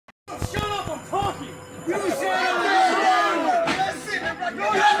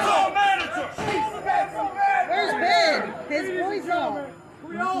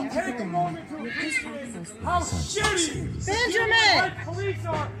How shitty Benjamin! police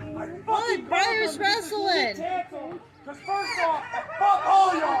are. Holy Breyer's wrestling! Because first off, fuck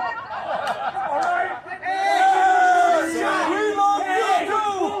all y'all. Alright? We love you too!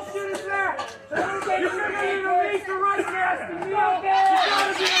 Bullshit is that? You're gonna be the least of right nasty me, okay? You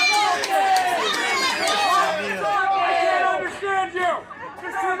gotta be okay! I can't understand you!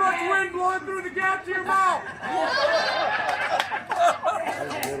 There's too much wind blowing through the gaps of your mouth!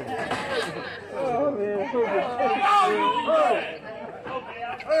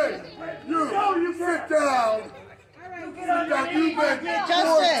 Hey, you sit down. You've been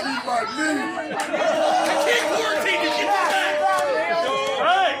quarantined by me. I can't quarantine you.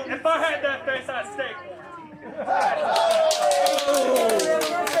 Hey, if I had that face, I'd stay.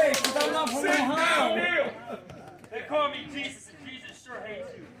 They call me Jesus, and Jesus sure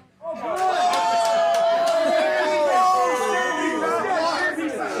hates you.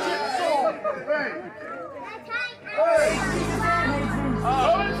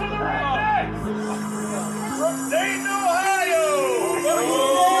 Going to the rednecks! From Dayton, Ohio!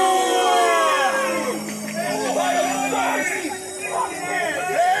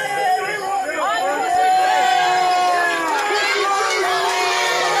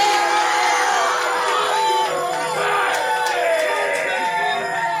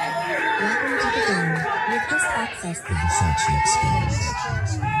 Access to the Versace experience.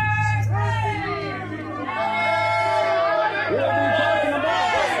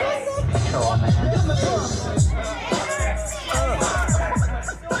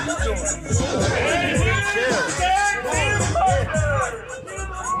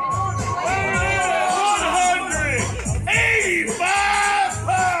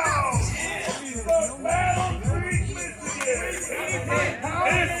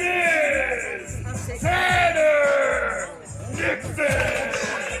 Nixon!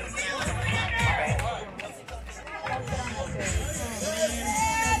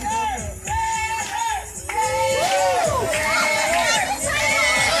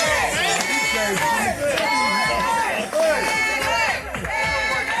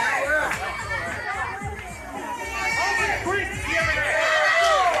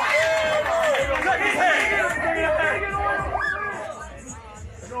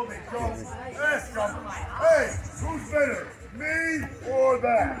 Hey, who's better, me or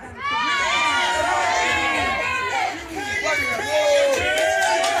that?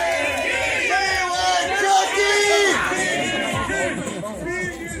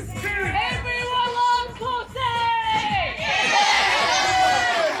 Everyone loves Percy!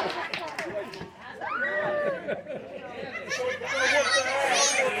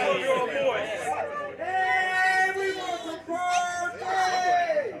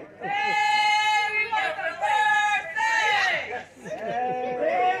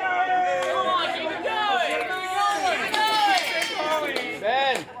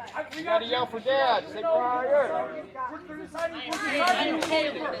 You gotta yell for Dad. Say Breyer.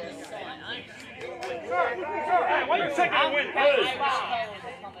 Hey, why you taking a win?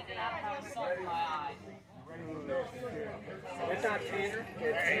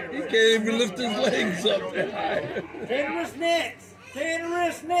 He can't even lift his legs up that high. Tannerous next!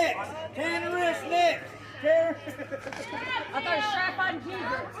 Tannerous next! Tannerous next! I thought strap on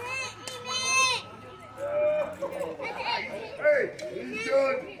Jesus. Hey, he's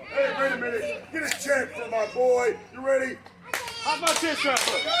done. Hey, wait a minute. Get a chant for my boy. You ready? How's my Chinstrap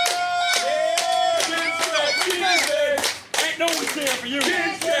look? Chinstrap Jesus! Ain't no one there for you.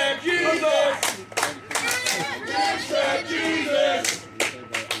 Chinstrap Jesus! Chinstrap Jesus!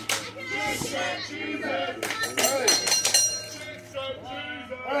 Chinstrap Jesus!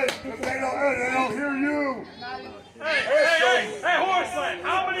 Hey, they don't hear you. Hey, Horseland,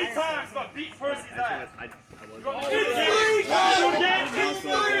 how many times have I beat Percy's ass?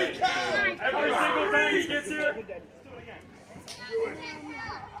 Every single time he gets here?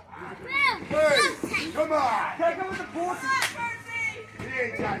 Hey, come on. Take him with the forces! He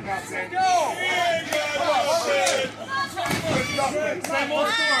ain't got nothing. Go! He ain't got nothing. Same old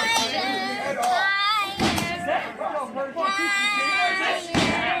story. Head off.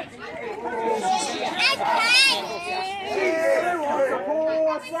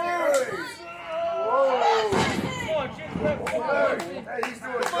 Hey, he's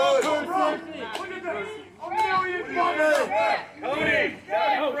doing good. Look at this! $1 million! Cody!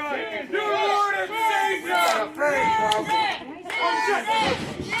 You Lord and Savior! Oh shit!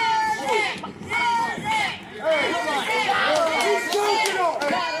 He's choking him!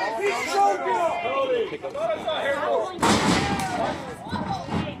 He's choking him!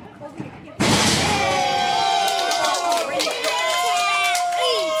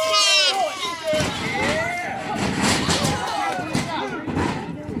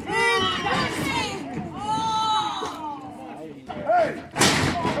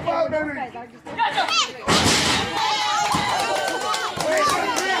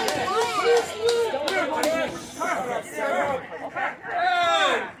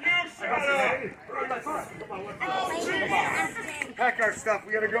 pack our stuff.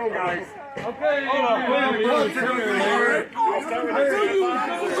 We gotta go, guys. Okay.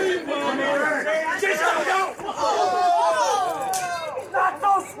 Not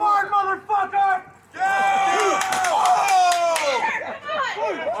so smart, motherfucker!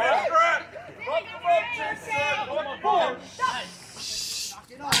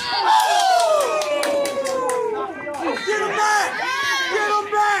 Get him back! Get him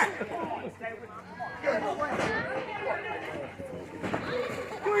back!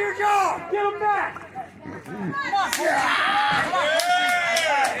 Do your job! Get him back!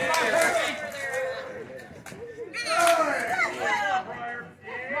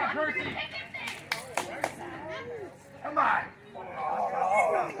 Percy. Come on!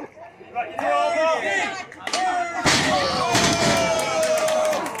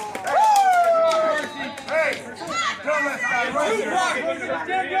 Hey! Tell this guy right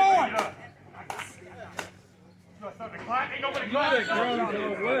Get going!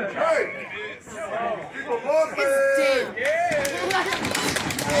 Hey! People love me!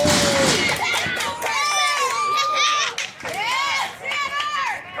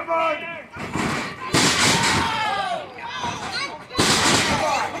 Come on!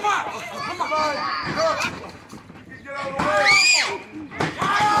 Come on! Look! You get out of the way!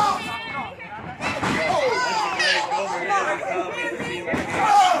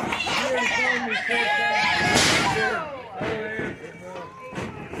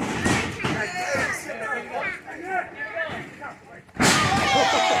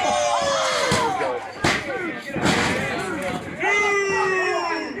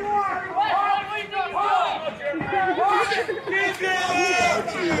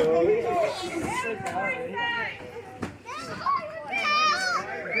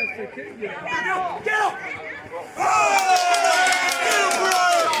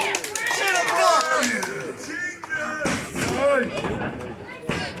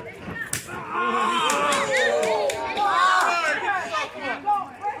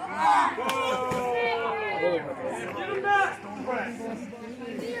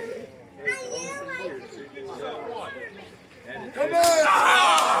 Come on!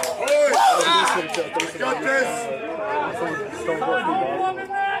 Hey! Got this! Come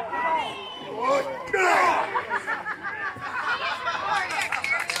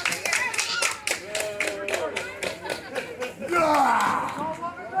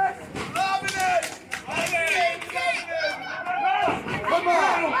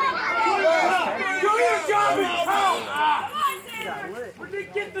on! Do your job in town! Where'd they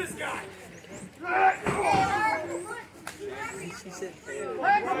get this guy?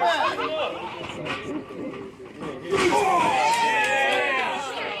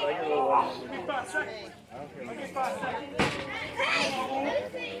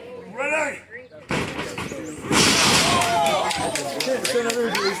 Ready?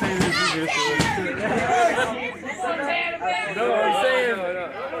 No,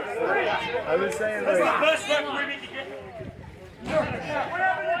 I was saying like, Best referee we can get.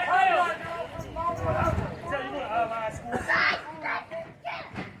 Whatever the title!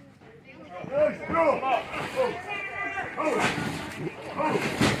 Let's go!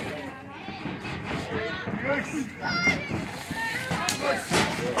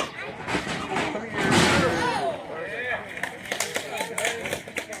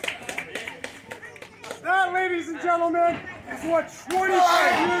 That, ladies and gentlemen, is what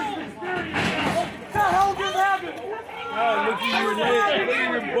 25 years of experience. What the hell just happened? oh, look at your head, look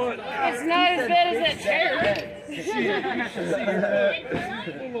at your butt. It's not as bad as that chair.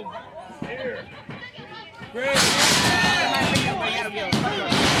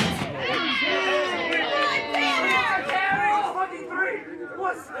 Fucking three!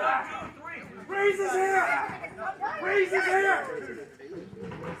 What's that? Raise his hair! Raise his hair!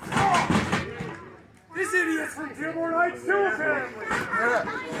 This idiot's from Dearborn Heights too, apparently!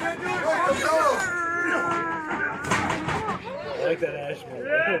 I like that Ashman.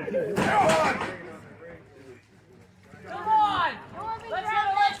 Come on! Let's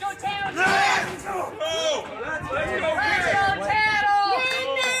go Tattle! Let's go Tattle!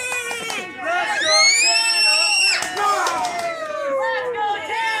 Let's go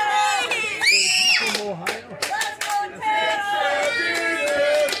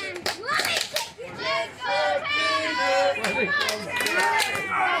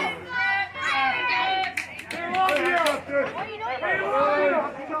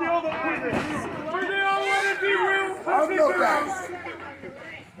I'm no guys.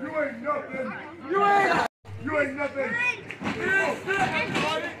 You ain't nothing. You ain't nothing.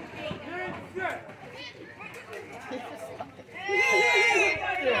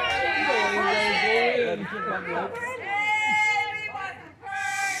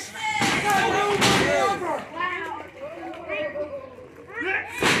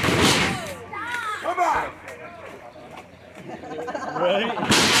 Right? I'm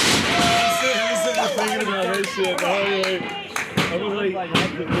sitting thinking about this shit. I was like,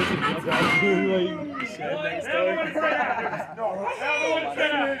 have to listen to that. Like, shit next time.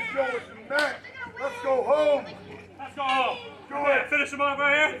 Let's go home. Let's go home. Go ahead. Finish him off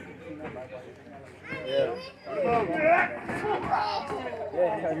right here. Yeah.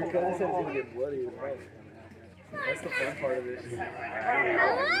 Yeah, your cousin said it's gonna get bloody as well. That's the fun part of it.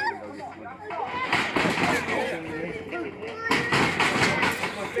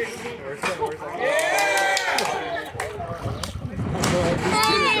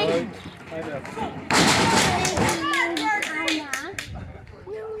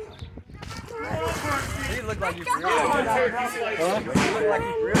 You look like you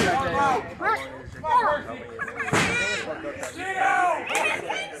really Sit down!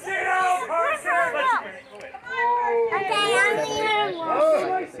 Sit down, Percy! Okay, I'm here.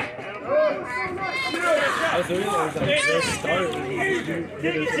 I was doing those at the start.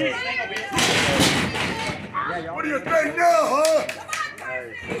 What do you think now, huh?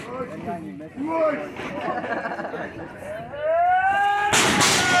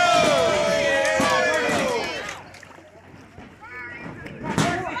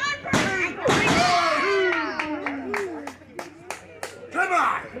 Come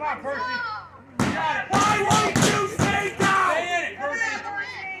on! Come on, Percy. Why won't you stay down? Stay in it,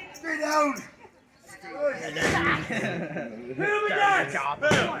 Percy. Stay down! Hit him again!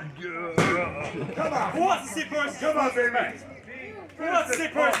 Come on! Who wants to see Percy? Come on, baby! Who wants to see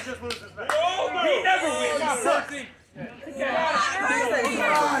Percy just lose his match? He never wins. Come on, Percy.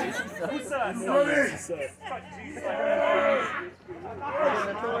 Who says?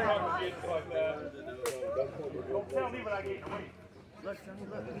 Don't tell me what I gave away.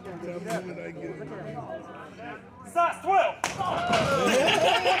 Size 12!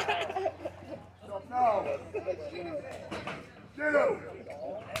 Now! Get him!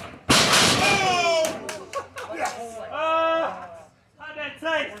 How'd that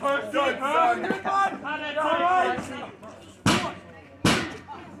taste, Percy? Good, Huh? son. How'd that taste?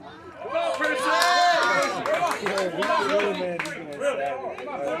 Come on, Percy!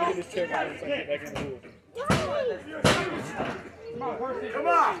 Come on, Percy. Come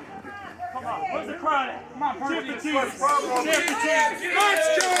on! Come on, where's the crowd at? Come on, Percy. What's the problem? Chip the cheese! Let's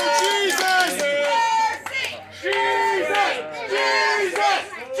go, Jesus! Jesus! Jesus!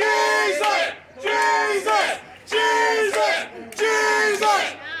 Jesus! Jesus! Jesus! Jesus!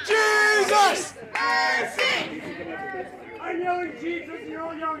 Jesus! I'm yelling Jesus, you're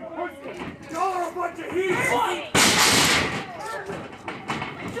all yelling Percy. Y'all are a bunch of heathens.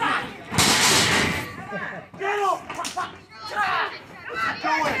 Get him! Do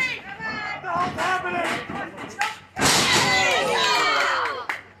it! What the hell's happening?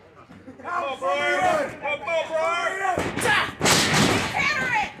 Come on, Breyer! Come on, Breyer!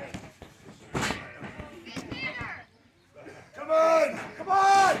 Come on! Come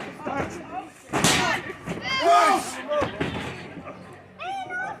on! Yes!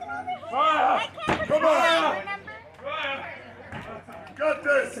 Come on! Got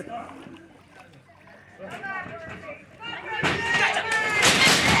this!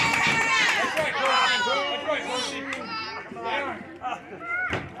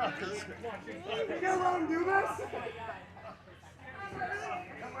 You gonna let him do this?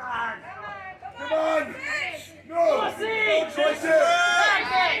 Come on! Come on! No! No choices!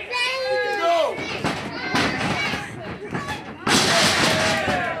 Go!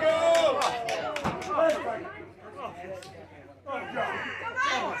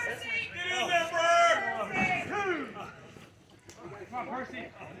 Come on, Percy.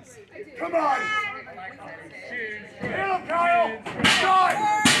 Come on! Hit him, Kyle! Shot!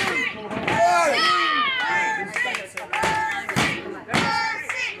 Hey! Jesus!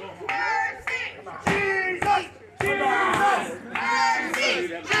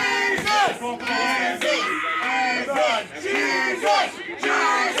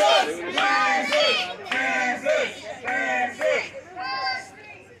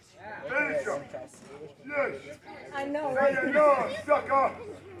 Jesus! Yes! I know, There right? you go, sucker!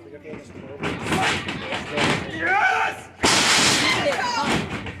 Yes!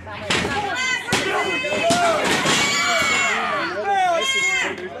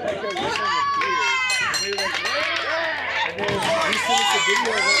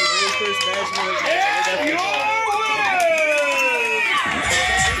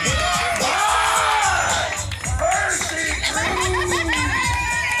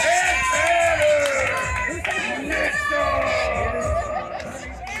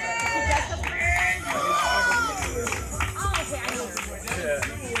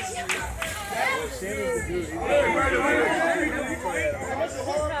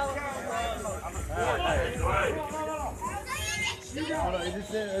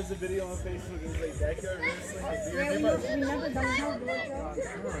 There's a video on Facebook. It was like backyard wrestling. Yeah, we never done no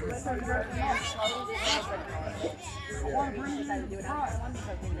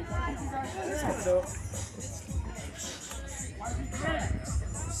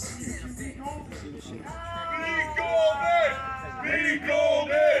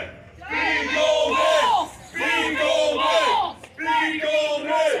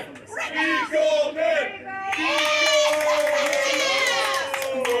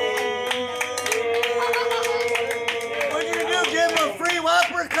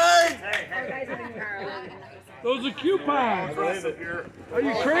Those are coupons. Are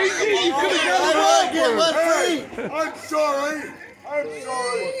you crazy? You could have got I'm sorry. I'm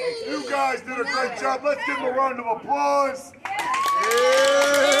sorry. You guys did a great job. Let's give them a round of applause. Yeah.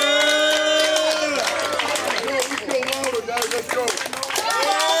 Let's go louder, guys. Let's go.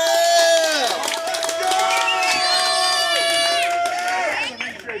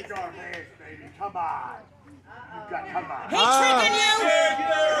 Shake our hands, baby. Come on. Come on. He tricking you?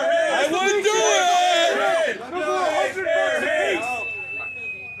 I wouldn't do it.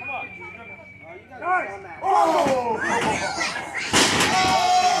 Oh!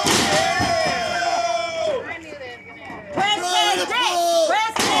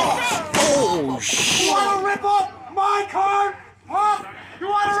 Oh, shit. You want to rip up my card? Huh? You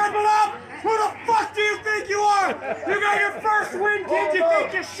want to rip it up? Who the fuck do you think you are? You got your first win, kid. You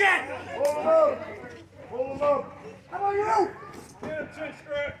think you're shit. Hold him up. Hold him up. How about you? Get him,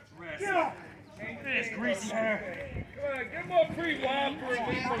 Chinstrap. Get him. This greasy hair. Come on, give him a free whopper and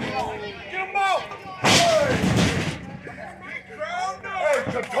leave him alone. Get him out. Hey,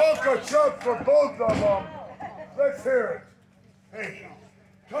 Tatanka chub for both of them. Let's hear it. Hey,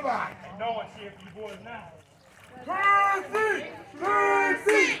 come on. No one's here for you boys now. Percy!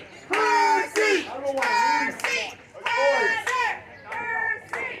 Percy! Percy! I don't want to leave.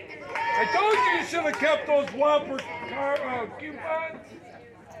 I told you you should have kept those whopper coupons.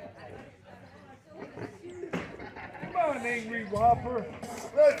 Come on, angry whopper.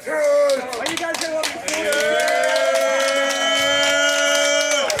 Let's hear it. Are you guys gonna let me see it?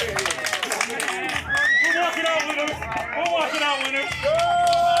 We're walking out winners. We're walking out winners.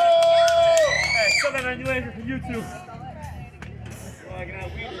 Hey, send that on you later for YouTube. Walking out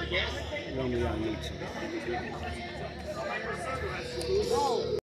winners. Only on YouTube.